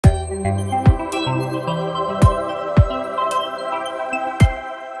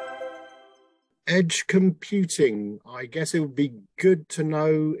Edge computing. I guess it would be good to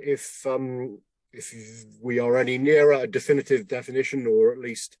know if we are any nearer a definitive definition, or at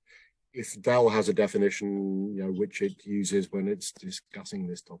least if Dell has a definition, which it uses when it's discussing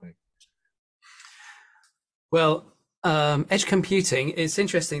this topic. Well, edge computing, it's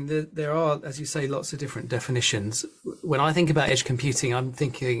interesting that there are, as you say, lots of different definitions. When I think about edge computing, I'm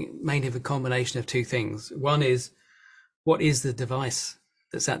thinking mainly of a combination of two things. One is, what is the device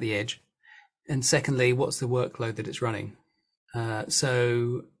that's at the edge? And secondly, what's the workload that it's running?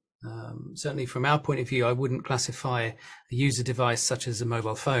 Certainly from our point of view, I wouldn't classify a user device such as a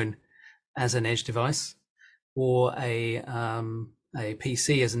mobile phone as an edge device, or a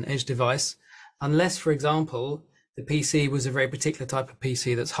PC as an edge device, unless, for example, the PC was a very particular type of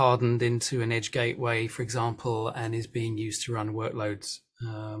PC that's hardened into an edge gateway, for example, and is being used to run workloads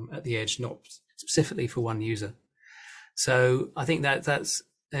at the edge, not specifically for one user. So I think that's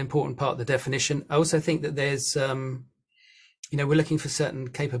an important part of the definition. I also think that there's, we're looking for certain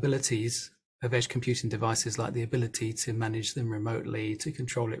capabilities of edge computing devices, like the ability to manage them remotely, to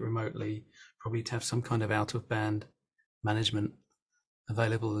control it remotely, probably to have some kind of out of band management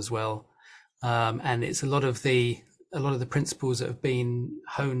available as well. And it's a lot of the principles that have been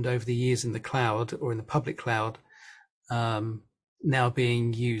honed over the years in the cloud or in the public cloud, now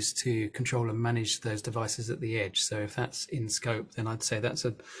being used to control and manage those devices at the edge. So if that's in scope, then I'd say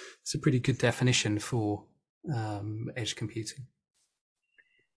it's a pretty good definition for edge computing.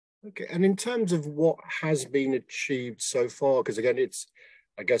 Okay, and in terms of what has been achieved so far, because again, it's,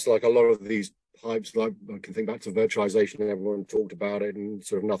 I guess, like a lot of these types, like I can think back to virtualization, and everyone talked about it, and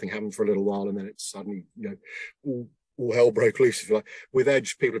sort of nothing happened for a little while, and then it's suddenly, all hell broke loose, if you like. With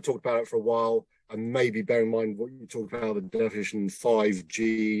edge, people have talked about it for a while, and maybe bear in mind what you talked about, the definition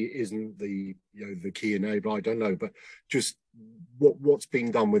 5G isn't the the key enabler. I don't know, but just what's been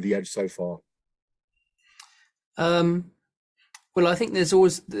done with the edge so far. Well, I think there's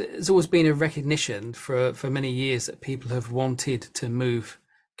always been a recognition for many years that people have wanted to move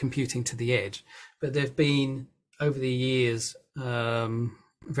computing to the edge, but there've been over the years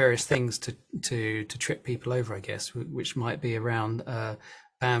various things to trip people over, I guess, which might be around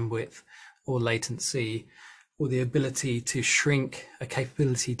bandwidth or latency, or the ability to shrink a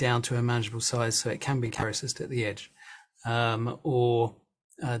capability down to a manageable size so it can be processed at the edge, or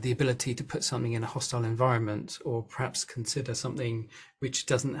the ability to put something in a hostile environment, or perhaps consider something which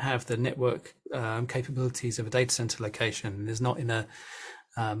doesn't have the network capabilities of a data center location and is not in a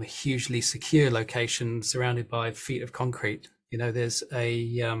hugely secure location surrounded by feet of concrete. There's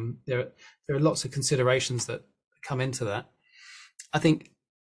there are lots of considerations that come into that. I think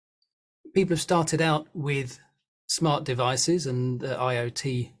people have started out with smart devices and the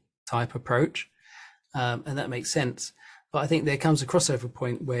IoT type approach, and that makes sense. But I think there comes a crossover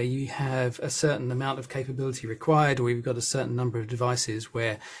point where you have a certain amount of capability required, or you've got a certain number of devices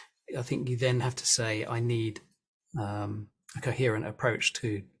where I think you then have to say, I need a coherent approach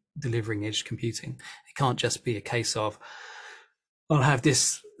to delivering edge computing. It can't just be a case of, I'll have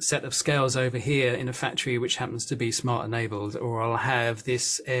this set of scales over here in a factory which happens to be smart enabled, or I'll have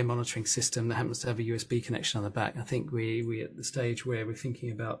this air monitoring system that happens to have a USB connection on the back. I think we're at the stage where we're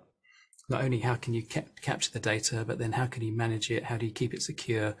thinking about not only how can you capture the data, but then how can you manage it? How do you keep it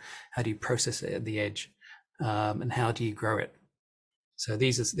secure? How do you process it at the edge? And how do you grow it? So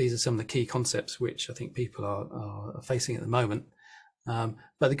these are some of the key concepts which I think people are facing at the moment. But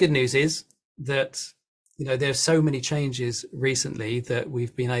the good news is that there's so many changes recently that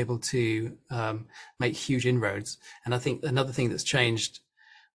we've been able to make huge inroads. And I think another thing that's changed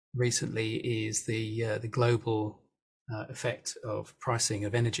recently is the global effect of pricing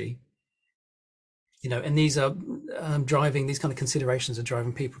of energy. And these are driving, these kind of considerations are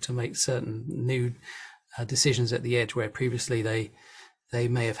driving people to make certain new decisions at the edge, where previously they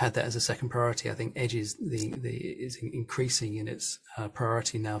may have had that as a second priority. I think edge is is increasing in its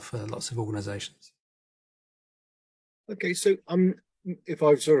priority now for lots of organizations. Okay, so if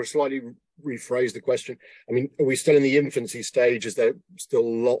I sort of slightly rephrase the question, I mean, are we still in the infancy stage? Is there still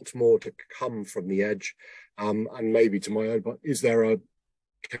a lot more to come from the edge? And maybe to my own, but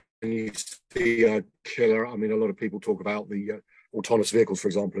can you see a killer? I mean, a lot of people talk about the autonomous vehicles, for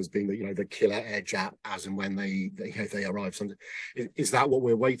example, as being the killer edge app as and when they arrive. Is that what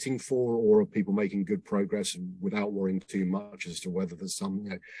we're waiting for, or are people making good progress without worrying too much as to whether there's some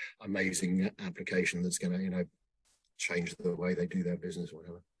amazing application that's going to change the way they do their business or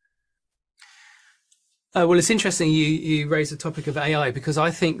whatever? Well, it's interesting you raise the topic of AI, because I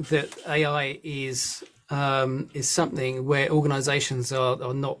think that AI is something where organizations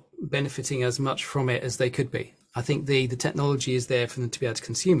are not benefiting as much from it as they could be. I think the technology is there for them to be able to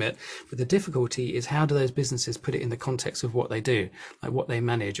consume it, but the difficulty is how do those businesses put it in the context of what they do, like what they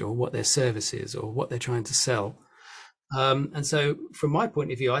manage or what their service is or what they're trying to sell. And so from my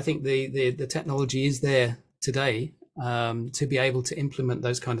point of view, I think the technology is there today to be able to implement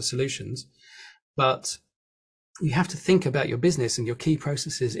those kind of solutions, but you have to think about your business and your key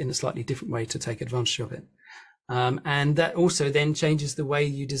processes in a slightly different way to take advantage of it. And that also then changes the way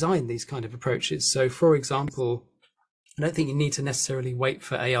you design these kind of approaches. So for example, I don't think you need to necessarily wait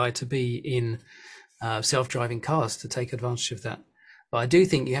for AI to be in self-driving cars to take advantage of that. But I do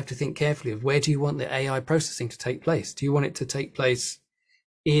think you have to think carefully of where do you want the AI processing to take place? Do you want it to take place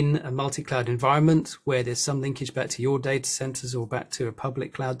in a multi-cloud environment where there's some linkage back to your data centers or back to a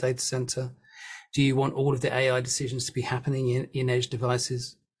public cloud data center? Do you want all of the AI decisions to be happening in edge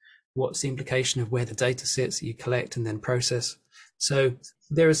devices? What's the implication of where the data sits that you collect and then process? So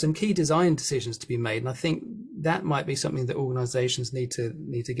there are some key design decisions to be made, and I think that might be something that organizations need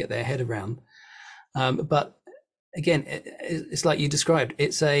to get their head around. But again, it's like you described,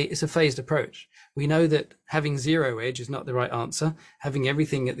 it's a phased approach. We know that having zero edge is not the right answer. Having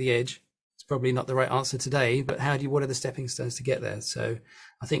everything at the edge is probably not the right answer today, but what are the stepping stones to get there? So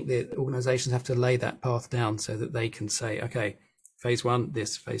I think the organizations have to lay that path down so that they can say, okay, phase one,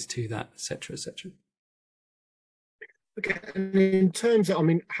 this, phase two, that, etc., etc. Okay, and in terms of, I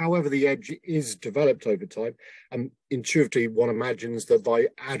mean, however the edge is developed over time, intuitively one imagines that by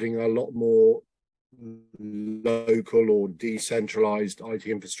adding a lot more local or decentralized IT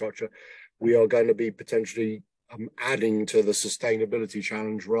infrastructure, we are going to be potentially adding to the sustainability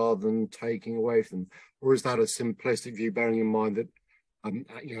challenge rather than taking away from them. Or is that a simplistic view, bearing in mind that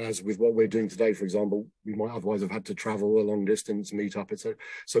as with what we're doing today, for example, we might otherwise have had to travel a long distance, meet up, etc.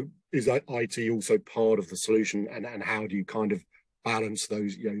 So is that IT also part of the solution, and how do you kind of balance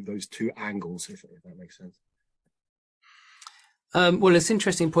those those two angles, if that makes sense? Well, it's an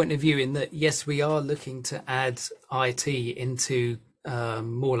interesting point of view in that, yes, we are looking to add IT into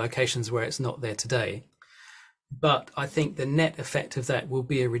more locations where it's not there today. But I think the net effect of that will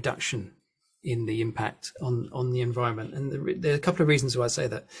be a reduction in the impact on the environment. And there are a couple of reasons why I say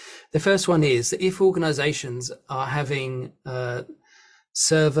that. The first one is that if organizations are having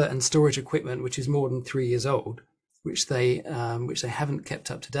server and storage equipment which is more than 3 years old, which they haven't kept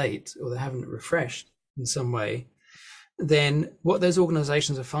up to date or they haven't refreshed in some way, then what those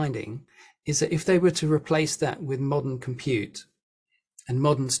organizations are finding is that if they were to replace that with modern compute and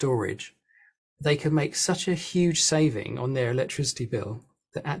modern storage, they could make such a huge saving on their electricity bill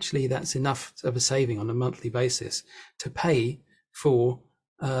that actually that's enough of a saving on a monthly basis to pay for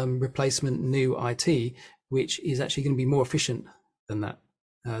replacement new IT, which is actually going to be more efficient than that,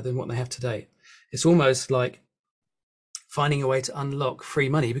 than what they have today. It's almost like finding a way to unlock free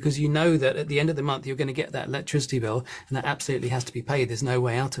money, because you know that at the end of the month, you're going to get that electricity bill and that absolutely has to be paid. There's no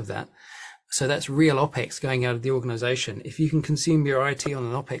way out of that. So that's real OPEX going out of the organization. If you can consume your IT on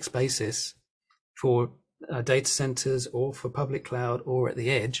an OPEX basis for data centers or for public cloud or at the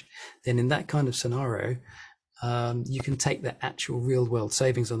edge, then in that kind of scenario, you can take the actual real world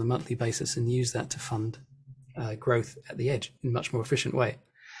savings on a monthly basis and use that to fund growth at the edge in a much more efficient way.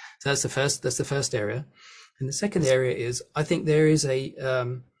 So that's the first area. And the second area is, I think there is a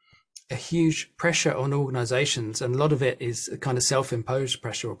huge pressure on organizations, and a lot of it is a kind of self-imposed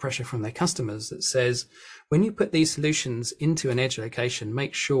pressure or pressure from their customers that says, when you put these solutions into an edge location,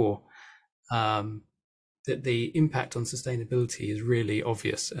 make sure that the impact on sustainability is really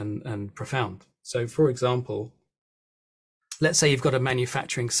obvious and profound. So for example, let's say you've got a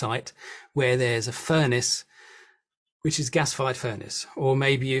manufacturing site where there's a furnace which is gas-fired furnace, or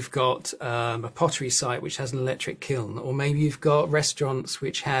maybe you've got a pottery site which has an electric kiln, or maybe you've got restaurants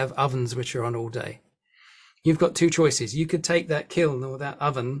which have ovens which are on all day. You've got two choices. You could take that kiln or that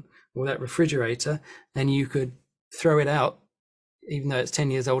oven or that refrigerator and you could throw it out, even though it's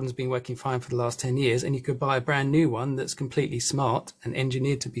 10 years old and has been working fine for the last 10 years, and you could buy a brand new one that's completely smart and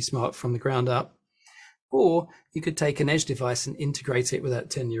engineered to be smart from the ground up. Or you could take an edge device and integrate it with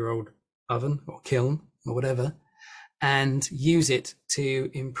that 10-year-old oven or kiln or whatever, and use it to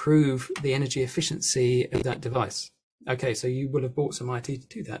improve the energy efficiency of that device. Okay, so you would have bought some IT to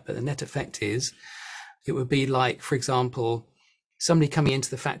do that, but the net effect is it would be like, for example, somebody coming into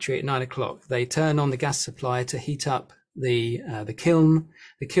the factory at 9 o'clock, they turn on the gas supply to heat up the kiln.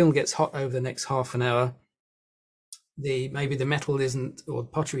 The kiln gets hot over the next half an hour. Maybe the metal isn't, or the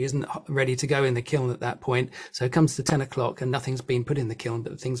pottery isn't ready to go in the kiln at that point. So it comes to 10 o'clock and nothing's been put in the kiln,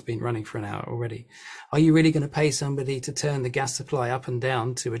 but the thing's been running for an hour already. Are you really going to pay somebody to turn the gas supply up and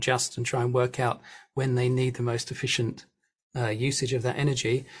down to adjust and try and work out when they need the most efficient usage of that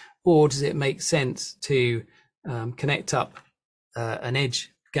energy? Or does it make sense to connect up an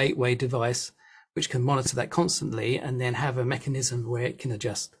edge gateway device which can monitor that constantly, and then have a mechanism where it can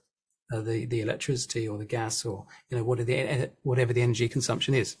adjust the electricity or the gas, or whatever the energy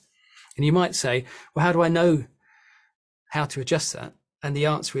consumption is? And you might say, well, how do I know how to adjust that? And the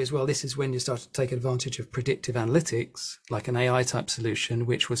answer is, well, this is when you start to take advantage of predictive analytics, like an AI type solution,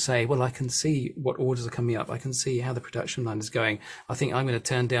 which will say, well, I can see what orders are coming up. I can see how the production line is going. I think I'm going to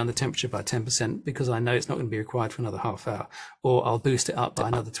turn down the temperature by 10% because I know it's not going to be required for another half hour. Or I'll boost it up by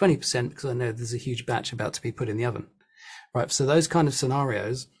another 20% because I know there's a huge batch about to be put in the oven. Right. So those kind of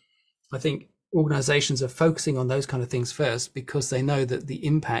scenarios, I think organizations are focusing on those kind of things first, because they know that the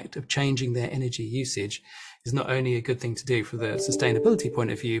impact of changing their energy usage is not only a good thing to do for the sustainability point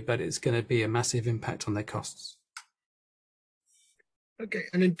of view, but it's going to be a massive impact on their costs. Okay,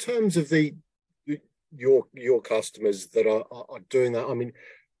 and in terms of your customers that are doing that, I mean,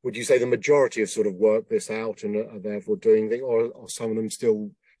 would you say the majority have sort of worked this out and are therefore doing things, or are some of them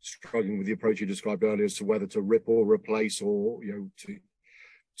still struggling with the approach you described earlier as to whether to rip or replace, or to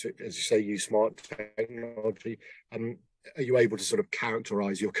as you say, use smart technology? Are you able to sort of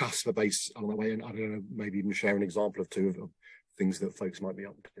characterize your customer base along that way? And I don't know, maybe even share an example or two of things that folks might be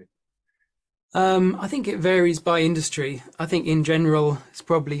up to? I think it varies by industry. I think in general, it's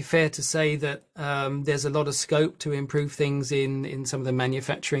probably fair to say that there's a lot of scope to improve things in some of the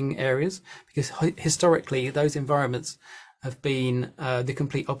manufacturing areas, because historically those environments have been the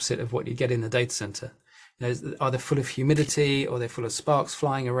complete opposite of what you get in the data center. Either full of humidity, or they're full of sparks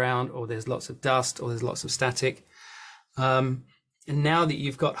flying around, or there's lots of dust, or there's lots of static. And now that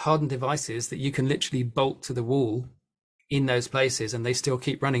you've got hardened devices that you can literally bolt to the wall in those places, and they still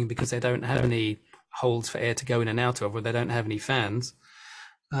keep running because they don't have any holes for air to go in and out of, or they don't have any fans,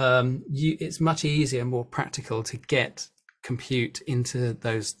 it's much easier and more practical to get compute into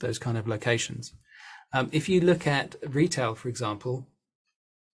those kind of locations. If you look at retail, for example,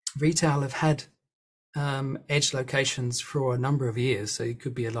 retail have had edge locations for a number of years. So it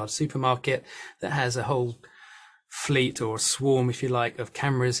could be a large supermarket that has a whole fleet or swarm, if you like, of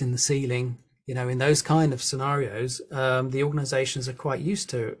cameras in the ceiling. In those kind of scenarios, the organizations are quite used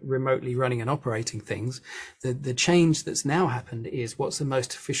to remotely running and operating things. The change that's now happened is, what's the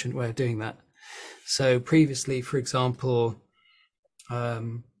most efficient way of doing that? So previously, for example,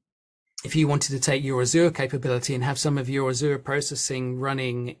 if you wanted to take your Azure capability and have some of your Azure processing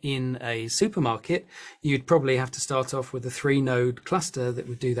running in a supermarket, you'd probably have to start off with a 3-node cluster that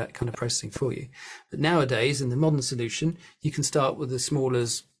would do that kind of processing for you. But nowadays, in the modern solution, you can start with as small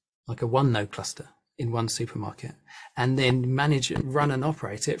as like a 1-node cluster in one supermarket, and then manage and run and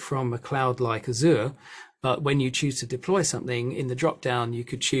operate it from a cloud like Azure. But when you choose to deploy something in the dropdown, you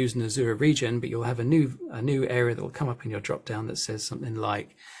could choose an Azure region, but you'll have a new area that will come up in your dropdown that says something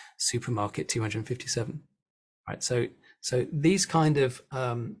like supermarket 257, right? So these kind of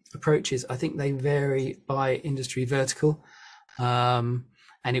approaches, I think they vary by industry vertical, and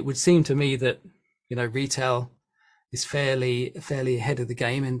it would seem to me that retail is fairly ahead of the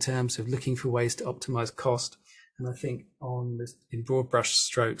game in terms of looking for ways to optimize cost. And I think in broad brush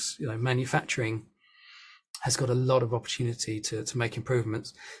strokes, manufacturing has got a lot of opportunity to make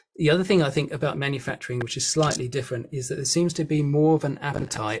improvements. The other thing I think about manufacturing, which is slightly different, is that there seems to be more of an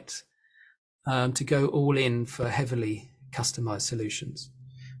appetite to go all in for heavily customized solutions.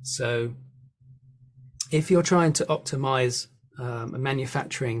 So if you're trying to optimize a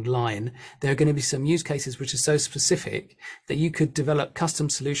manufacturing line, there are going to be some use cases which are so specific that you could develop custom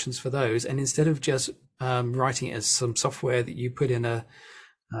solutions for those. And instead of just writing it as some software that you put in a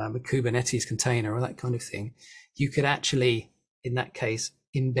Kubernetes container or that kind of thing, you could actually, in that case,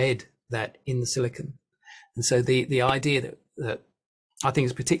 embed that in the silicon. And so the idea that I think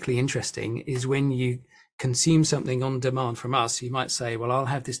is particularly interesting is, when you consume something on demand from us, you might say, well, I'll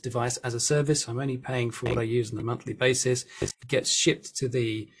have this device as a service. I'm only paying for what I use on a monthly basis. It gets shipped to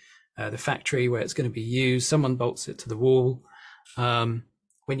the factory where it's going to be used. Someone bolts it to the wall.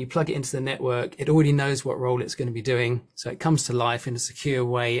 When you plug it into the network, it already knows what role it's going to be doing. So it comes to life in a secure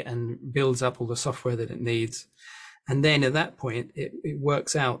way and builds up all the software that it needs. And then at that point, it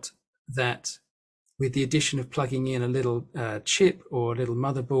works out that with the addition of plugging in a little chip or a little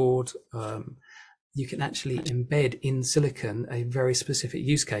motherboard, you can actually embed in silicon a very specific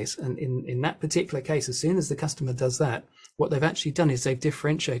use case. And in that particular case, as soon as the customer does that, what they've actually done is they've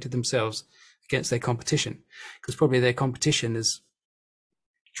differentiated themselves against their competition, because probably their competition is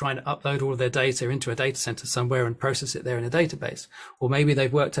trying to upload all of their data into a data center somewhere and process it there in a database. Or maybe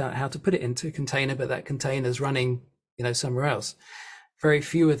they've worked out how to put it into a container, but that container is running, somewhere else. Very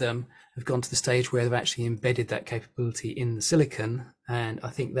few of them have gone to the stage where they've actually embedded that capability in the silicon And I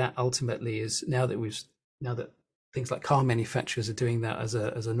think that ultimately is, now that things like car manufacturers are doing that as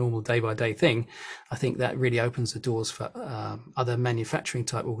a normal day-by-day thing, I think that really opens the doors for other manufacturing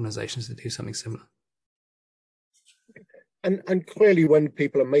type organizations to do something similar. And clearly, when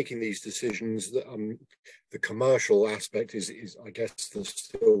people are making these decisions, the commercial aspect is I guess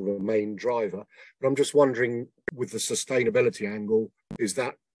still the main driver. But I'm just wondering, with the sustainability angle, is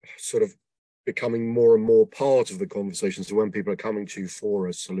that sort of becoming more and more part of the conversation? So when people are coming to you for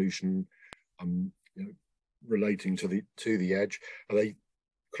a solution, relating to the edge, are they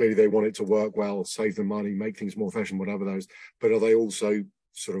clearly, they want it to work well, save them money, make things more efficient, whatever those, but are they also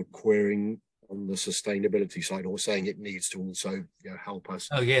sort of querying on the sustainability side, or saying it needs to also help us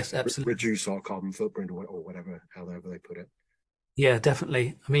yes, absolutely, reduce our carbon footprint, or whatever, however they put it? Yeah,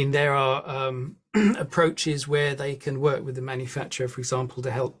 definitely. I mean, there are approaches where they can work with the manufacturer, for example,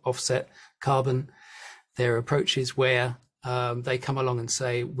 to help offset carbon. There are approaches where they come along and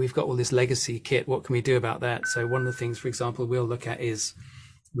say, we've got all this legacy kit, what can we do about that? So one of the things, for example, we'll look at is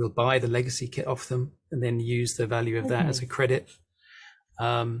we'll buy the legacy kit off them and then use the value of that as a credit.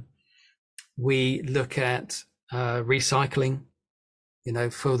 We look at recycling,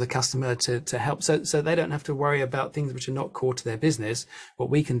 for the customer to help, so they don't have to worry about things which are not core to their business. What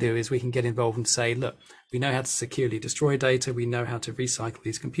we can do is we can get involved and say, look, we know how to securely destroy data, we know how to recycle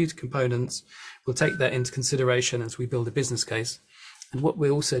these computer components. We'll take that into consideration as we build a business case. And what we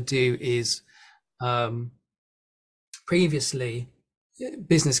also do is, previously,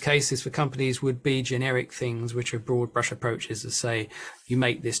 business cases for companies would be generic things which are broad brush approaches to say, you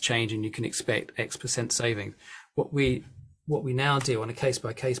make this change and you can expect X% savings. What we now do on a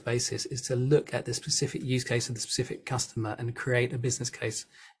case-by-case basis is to look at the specific use case of the specific customer and create a business case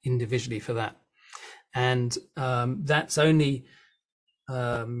individually for that. And that's only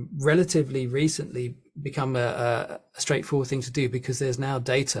relatively recently become a straightforward thing to do, because there's now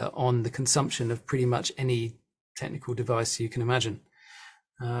data on the consumption of pretty much any technical device you can imagine.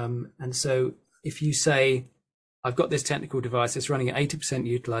 And so if you say, I've got this technical device, it's running at 80%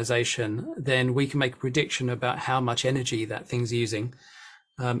 utilization, then we can make a prediction about how much energy that thing's using.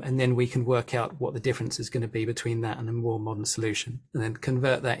 And then we can work out what the difference is going to be between that and a more modern solution, and then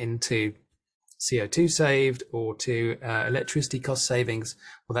convert that into CO2 saved or to electricity cost savings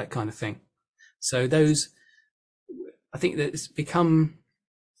or that kind of thing. So those, I think that it's become,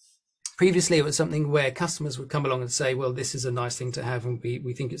 previously it was something where customers would come along and say, well, this is a nice thing to have and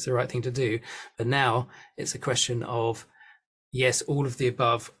we think it's the right thing to do. But now it's a question of, yes, all of the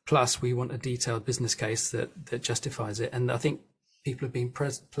above, plus we want a detailed business case that justifies it. And I think people have been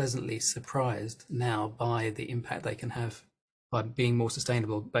pleasantly surprised now by the impact they can have by being more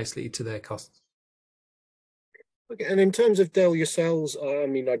sustainable, basically, to their costs. Okay, and in terms of Dell yourselves, I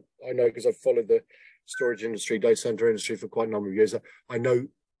mean, I know, because I've followed the storage industry, data center industry for quite a number of years. I know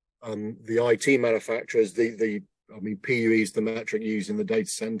the IT manufacturers, PUE is the metric used in the data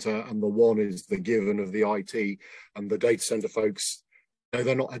center, and the one is the given of the IT, and the data center folks,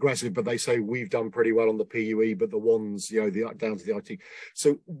 they're not aggressive, but they say we've done pretty well on the PUE, but the ones, down to the IT.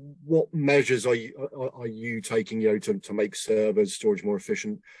 So what measures are you taking, to make servers, storage more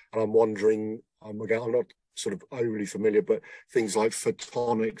efficient? And I'm wondering, again, I'm not sort of overly familiar, but things like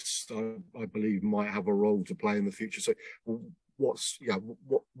photonics, I believe, might have a role to play in the future. So what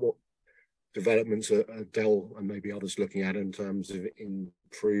developments are Dell and maybe others looking at in terms of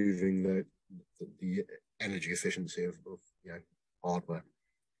improving the energy efficiency of hardware?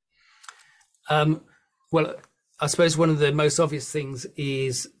 Well, I suppose one of the most obvious things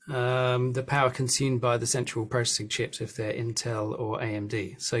is the power consumed by the central processing chips, if they're Intel or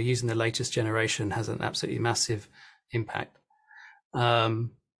AMD. So using the latest generation has an absolutely massive impact.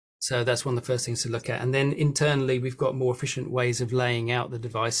 So that's one of the first things to look at. And then internally, we've got more efficient ways of laying out the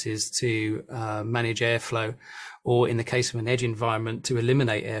devices to manage airflow, or in the case of an edge environment, to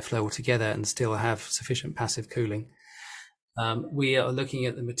eliminate airflow altogether and still have sufficient passive cooling. We are looking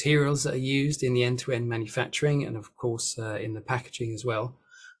at the materials that are used in the end-to-end manufacturing, and of course in the packaging as well.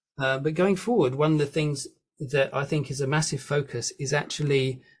 But going forward, one of the things that I think is a massive focus is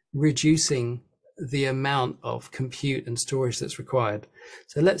actually reducing the amount of compute and storage that's required.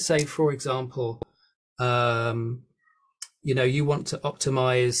 So let's say, for example, you want to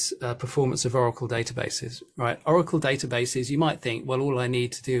optimize performance of Oracle databases, right? Oracle databases, you might think, well, all I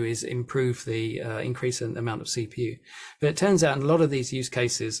need to do is improve the increase in the amount of CPU. But it turns out in a lot of these use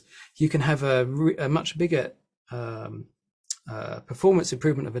cases, you can have a much bigger performance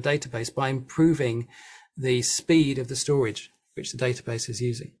improvement of a database by improving the speed of the storage which the database is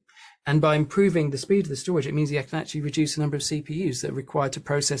using. And by improving the speed of the storage, it means you can actually reduce the number of CPUs that are required to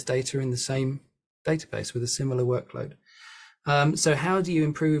process data in the same database with a similar workload. So how do you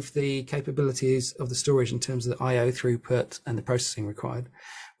improve the capabilities of the storage in terms of the I/O throughput and the processing required?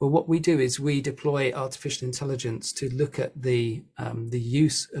 Well, what we do is we deploy artificial intelligence to look at the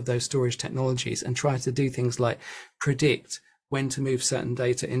use of those storage technologies and try to do things like predict when to move certain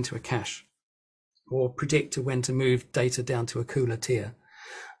data into a cache, or predict when to move data down to a cooler tier,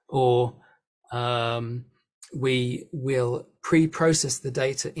 or we will pre-process the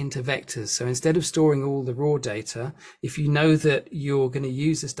data into vectors. So instead of storing all the raw data, if you know that you're going to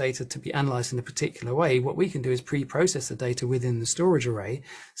use this data to be analyzed in a particular way, what we can do is pre-process the data within the storage array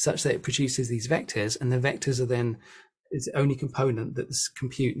such that it produces these vectors, and the vectors are then is the only component that this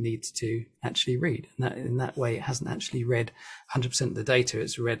compute needs to actually read. And that, in that way, it hasn't actually read 100% of the data,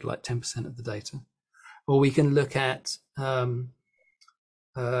 it's read like 10% of the data. Or we can look at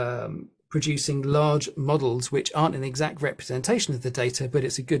producing large models which aren't an exact representation of the data, but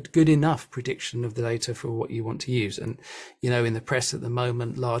it's a good enough prediction of the data for what you want to use. And in the press at the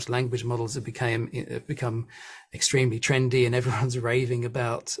moment, large language models have become extremely trendy, and everyone's raving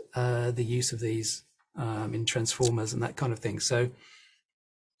about the use of these in transformers and that kind of thing. So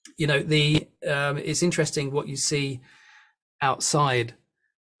it's interesting what you see outside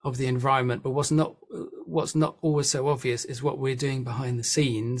of the environment, but what's not always so obvious is what we're doing behind the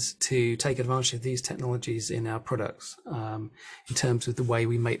scenes to take advantage of these technologies in our products, in terms of the way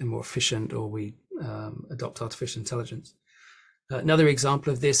we make them more efficient, or we adopt artificial intelligence. Another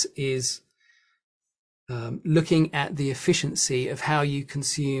example of this is looking at the efficiency of how you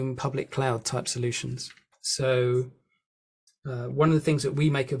consume public cloud type solutions. So one of the things that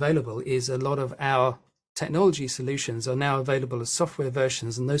we make available is a lot of our technology solutions are now available as software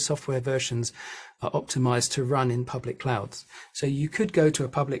versions, and those software versions are optimized to run in public clouds. So you could go to a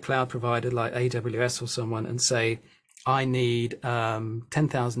public cloud provider like AWS or someone and say, I need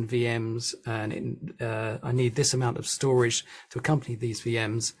 10,000 VMs, and I need this amount of storage to accompany these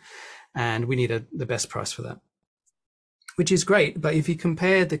VMs, and we need the best price for that, which is great. But if you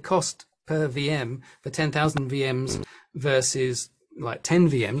compare the cost per VM for 10,000 VMs versus like 10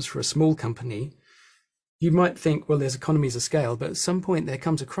 VMs for a small company, you might think, well, there's economies of scale, but at some point there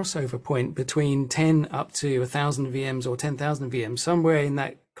comes a crossover point between 10 up to 1,000 VMs or 10,000 VMs. Somewhere in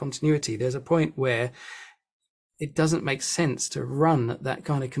that continuity, there's a point where it doesn't make sense to run that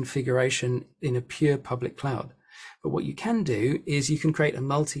kind of configuration in a pure public cloud. But what you can do is you can create a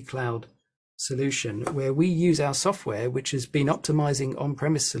multi-cloud solution where we use our software, which has been optimizing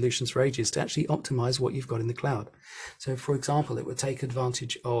on-premise solutions for ages, to actually optimize what you've got in the cloud. So, for example, it would take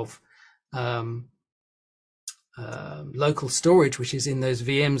advantage of local storage, which is in those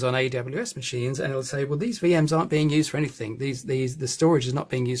VMs on AWS machines, and it'll say, well, these VMs aren't being used for anything. The storage is not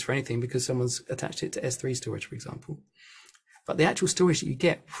being used for anything because someone's attached it to S3 storage, for example. But the actual storage that you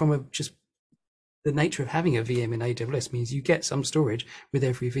get from just the nature of having a VM in AWS means you get some storage with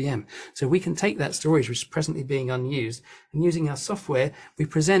every VM. So we can take that storage, which is presently being unused, and using our software, we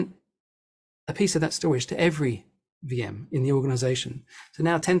present a piece of that storage to every VM in the organization. So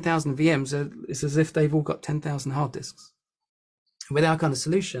now 10,000 VMs, it's as if they've all got 10,000 hard disks. With our kind of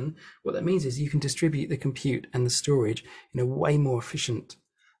solution, what that means is you can distribute the compute and the storage in a way more efficient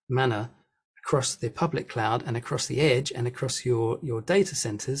manner across the public cloud and across the edge and across your data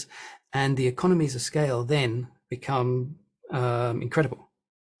centers, and the economies of scale then become incredible.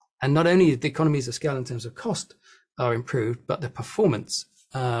 And not only the economies of scale in terms of cost are improved, but the performance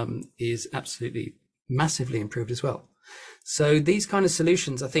is absolutely massively improved as well. So these kind of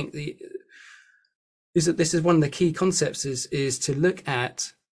solutions, I think this is one of the key concepts is to look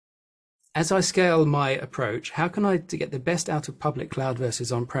at, as I scale my approach, how can I get the best out of public cloud versus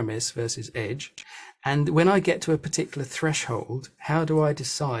on-premise versus edge? And when I get to a particular threshold, how do I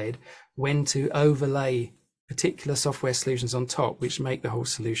decide when to overlay particular software solutions on top, which make the whole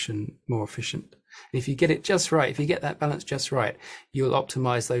solution more efficient? And if you get it just right, if you get that balance just right, you'll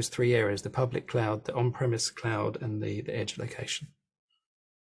optimize those three areas: the public cloud, the on-premise cloud, and the edge location.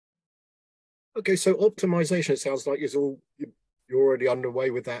 Okay, so optimization, it sounds like you're already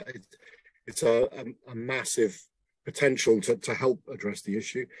underway with that. It's a massive potential to help address the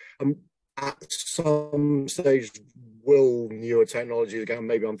issue. At some stage, will newer technologies, again,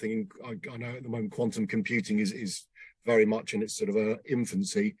 maybe I'm thinking, I know at the moment quantum computing is very much in its sort of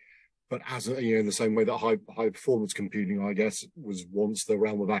infancy, but as in the same way that high performance computing, I guess, was once the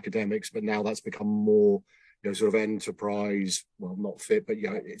realm of academics, but now that's become more sort of enterprise, well, not fit, but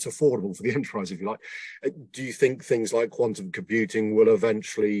it's affordable for the enterprise, if you like. Do you think things like quantum computing will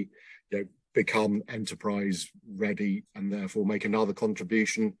eventually become enterprise ready and therefore make another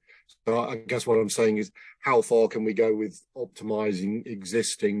contribution? So I guess what I'm saying is, how far can we go with optimizing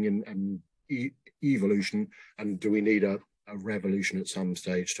existing and evolution, and do we need a a revolution at some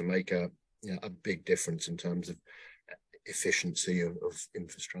stage to make a big difference in terms of efficiency of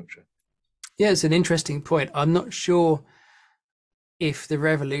infrastructure. Yeah, it's an interesting point. I'm not sure if the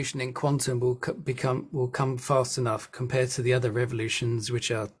revolution in quantum will come fast enough compared to the other revolutions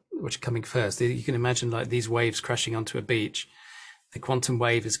which are coming first. You can imagine like these waves crashing onto a beach. The quantum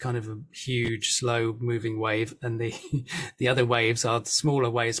wave is kind of a huge, slow moving wave, and the other waves are smaller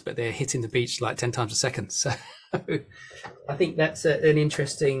waves, but they're hitting the beach like 10 times a second. So I think that's an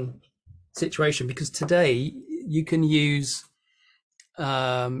interesting situation, because today you can use,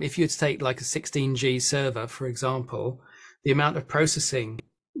 if you were to take like a 16G server, for example, the amount of processing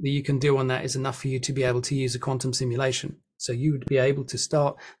that you can do on that is enough for you to be able to use a quantum simulation. So you would be able to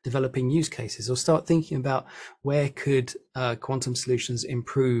start developing use cases or start thinking about where could quantum solutions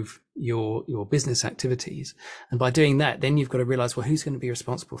improve your business activities. And by doing that, then you've got to realize, well, who's going to be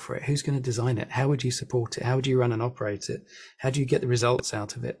responsible for it? Who's going to design it? How would you support it? How would you run and operate it? How do you get the results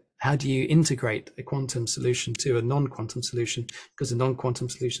out of it? How do you integrate a quantum solution to a non-quantum solution? Because the non-quantum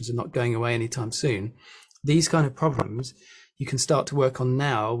solutions are not going away anytime soon. These kind of problems you can start to work on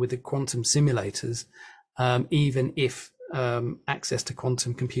now with the quantum simulators, even if access to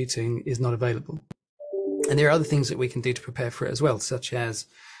quantum computing is not available. And there are other things that we can do to prepare for it as well, such as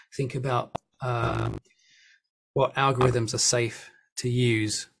think about what algorithms are safe to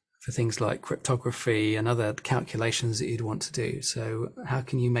use for things like cryptography and other calculations that you'd want to do. So how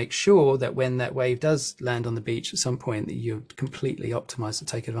can you make sure that when that wave does land on the beach at some point, that you're completely optimized to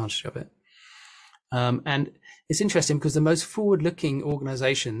take advantage of it? And it's interesting because the most forward-looking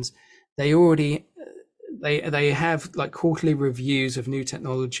organizations, they already they have like quarterly reviews of new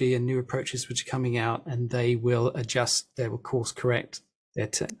technology and new approaches which are coming out, and they will adjust, they will course correct their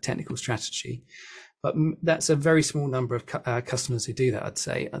technical strategy. But that's a very small number of customers who do that, I'd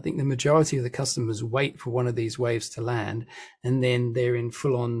say. I think the majority of the customers wait for one of these waves to land, and then they're in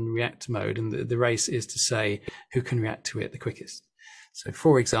full-on react mode, and the race is to say who can react to it the quickest. So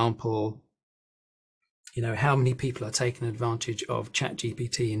for example, you know, how many people are taking advantage of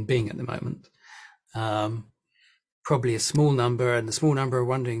ChatGPT in Bing at the moment? Probably a small number, and the small number are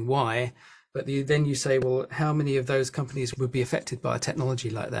wondering why. But then you say, well, how many of those companies would be affected by a technology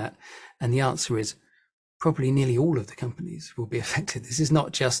like that? And the answer is probably nearly all of the companies will be affected. This is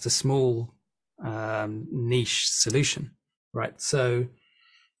not just a small niche solution, right? So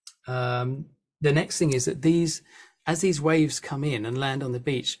the next thing is that as these waves come in and land on the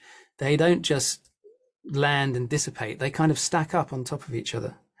beach, they don't just land and dissipate, they kind of stack up on top of each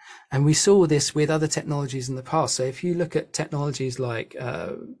other. And we saw this with other technologies in the past. So if you look at technologies like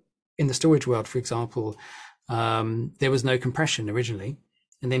in the storage world, for example, there was no compression originally,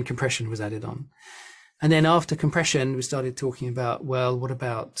 and then compression was added on. And then after compression, we started talking about, well, what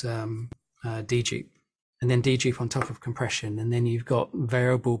about dedupe? And then dedupe on top of compression. And then you've got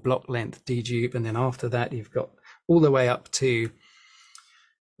variable block length dedupe. And then after that, you've got all the way up to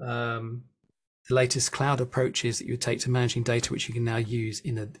the latest cloud approaches that you would take to managing data, which you can now use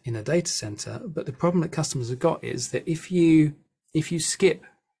in a data center. But the problem that customers have got is that if you skip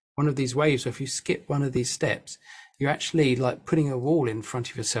one of these waves, or if you skip one of these steps, you're actually like putting a wall in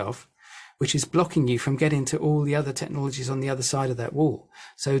front of yourself, which is blocking you from getting to all the other technologies on the other side of that wall.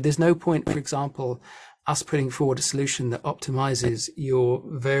 So there's no point, for example, us putting forward a solution that optimizes your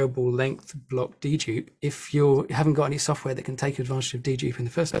variable length block dedupe if you haven't got any software that can take advantage of dedupe in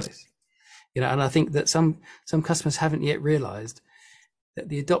the first place. You know, and I think that some customers haven't yet realized that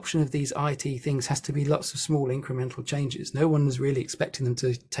the adoption of these IT things has to be lots of small incremental changes. No one is really expecting them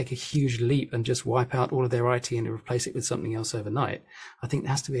to take a huge leap and just wipe out all of their IT and replace it with something else overnight. I think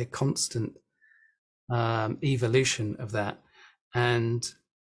there has to be a constant evolution of that. And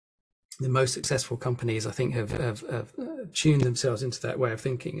the most successful companies, I think, have tuned themselves into that way of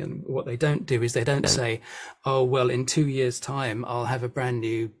thinking. And what they don't do is they don't say, oh, well, in 2 years' time, I'll have a brand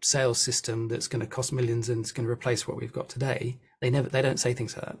new sales system that's going to cost millions and it's going to replace what we've got today. They don't say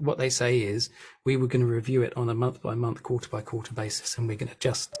things like that. What they say is, we were going to review it on a month by month, quarter by quarter basis, and we're going to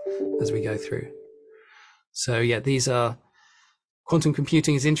adjust as we go through. So yeah, these are, quantum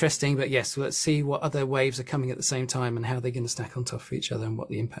computing is interesting, but yes, let's see what other waves are coming at the same time and how they're going to stack on top of each other and what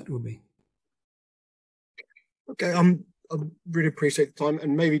the impact will be. Okay, I really appreciate the time,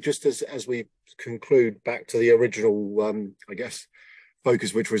 and maybe just as we conclude, back to the original, I guess,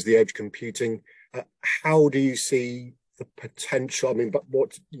 focus, which was the edge computing. How do you see the potential? I mean, but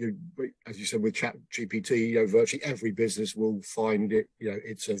what as you said with ChatGPT, virtually every business will find it,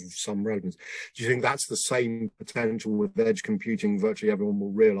 it's of some relevance. Do you think that's the same potential with edge computing? Virtually everyone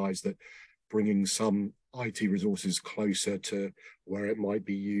will realize that bringing some IT resources closer to where it might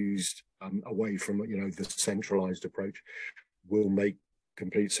be used, away from the centralized approach, will make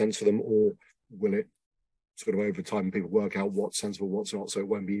complete sense for them, or will it sort of over time people work out what's sensible, what's not, so it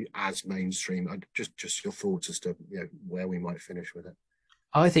won't be as mainstream? Just your thoughts as to where we might finish with it.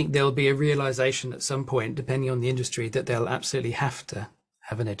 I think there'll be a realization at some point, depending on the industry, that they'll absolutely have to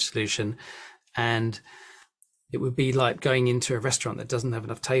have an edge solution. And it would be like going into a restaurant that doesn't have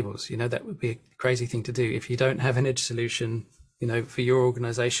enough tables. That would be a crazy thing to do. If you don't have an edge solution, for your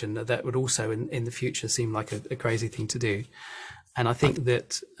organization, that would also in the future seem like a crazy thing to do. And I think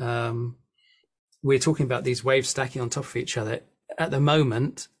that we're talking about these waves stacking on top of each other. At the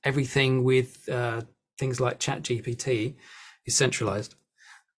moment, everything with things like ChatGPT is centralized.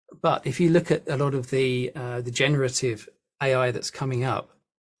 But if you look at a lot of the generative AI that's coming up,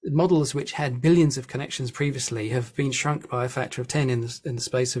 models which had billions of connections previously have been shrunk by a factor of 10 in the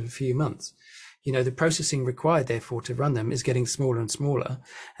space of a few months. The processing required, therefore, to run them is getting smaller and smaller.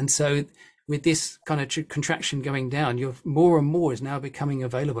 And so with this kind of contraction going down, more and more is now becoming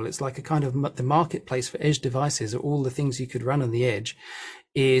available. It's like a kind of the marketplace for edge devices, or all the things you could run on the edge,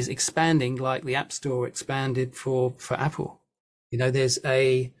 is expanding like the App Store expanded for Apple. There's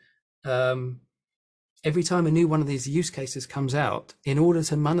every time a new one of these use cases comes out, in order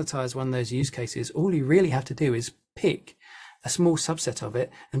to monetize one of those use cases, all you really have to do is pick a small subset of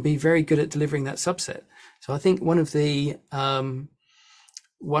it and be very good at delivering that subset. So I think one of the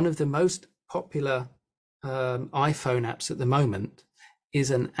most popular iPhone apps at the moment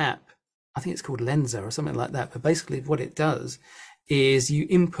is an app, I think it's called Lensa or something like that. But basically what it does is you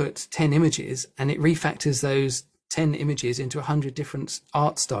input 10 images and it refactors those 10 images into 100 different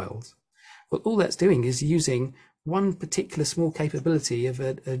art styles. Well, all that's doing is using one particular small capability of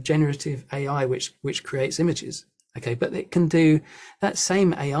a generative AI which creates images. Okay, but it can do that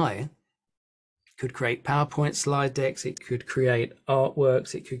same AI could create PowerPoint slide decks, it could create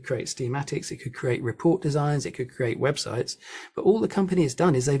artworks, it could create schematics, it could create report designs, it could create websites. But all the company has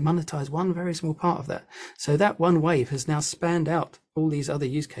done is they've monetized one very small part of that. So that one wave has now spanned out all these other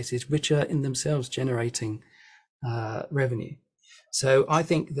use cases, which are in themselves generating revenue. So I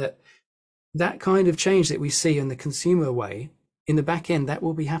think that kind of change that we see in the consumer way, in the back end, that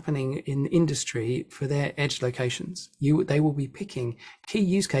will be happening in industry for their edge locations. They will be picking key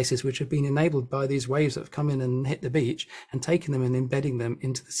use cases which have been enabled by these waves that have come in and hit the beach, and taking them and embedding them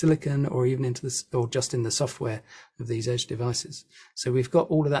into the silicon, or even or just in the software of these edge devices. So we've got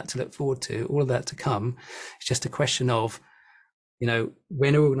all of that to look forward to, all of that to come. It's just a question of,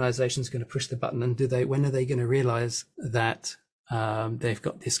 when are organizations going to push the button, and when are they going to realize that they've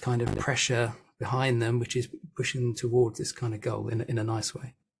got this kind of pressure behind them, which is pushing them towards this kind of goal in a nice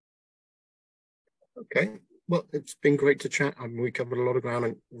way. Okay, well, it's been great to chat. We covered a lot of ground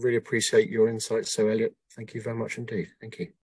and really appreciate your insights. So, Elliott, thank you very much indeed. Thank you.